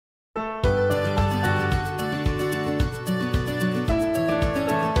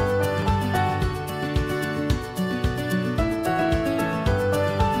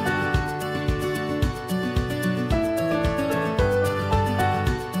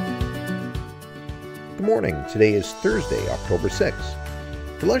Good morning. Today is Thursday, October 6th.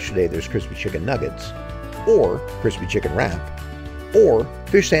 For lunch today, there's crispy chicken nuggets, or crispy chicken wrap, or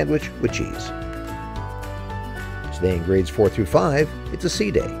fish sandwich with cheese. Today in grades 4 through 5, it's a C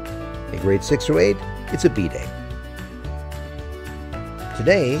day. In grades 6 through 8, it's a B day.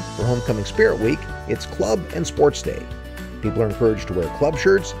 Today, for Homecoming Spirit Week, it's Club and Sports Day. People are encouraged to wear club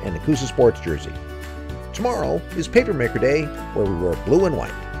shirts and a Coosa Sports jersey. Tomorrow is Papermaker Day, where we wear blue and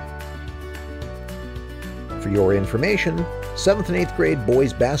white. For your information, 7th and 8th grade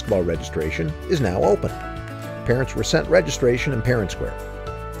boys basketball registration is now open. Parents were sent registration in Parent Square.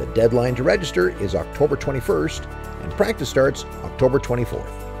 The deadline to register is October 21st, and practice starts October 24th.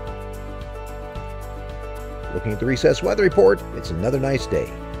 Looking at the recess weather report, it's another nice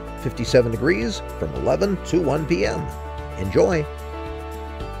day. 57 degrees from 11 to 1 p.m. Enjoy!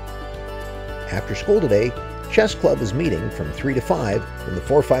 After school today, Chess Club is meeting from 3 to 5 in the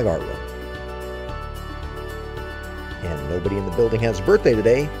 4-5 art room. And nobody in the building has a birthday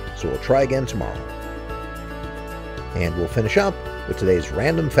today, so we'll try again tomorrow. And we'll finish up with today's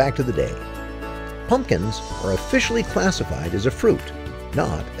random fact of the day. Pumpkins are officially classified as a fruit,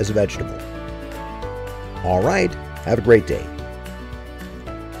 not as a vegetable. All right, have a great day.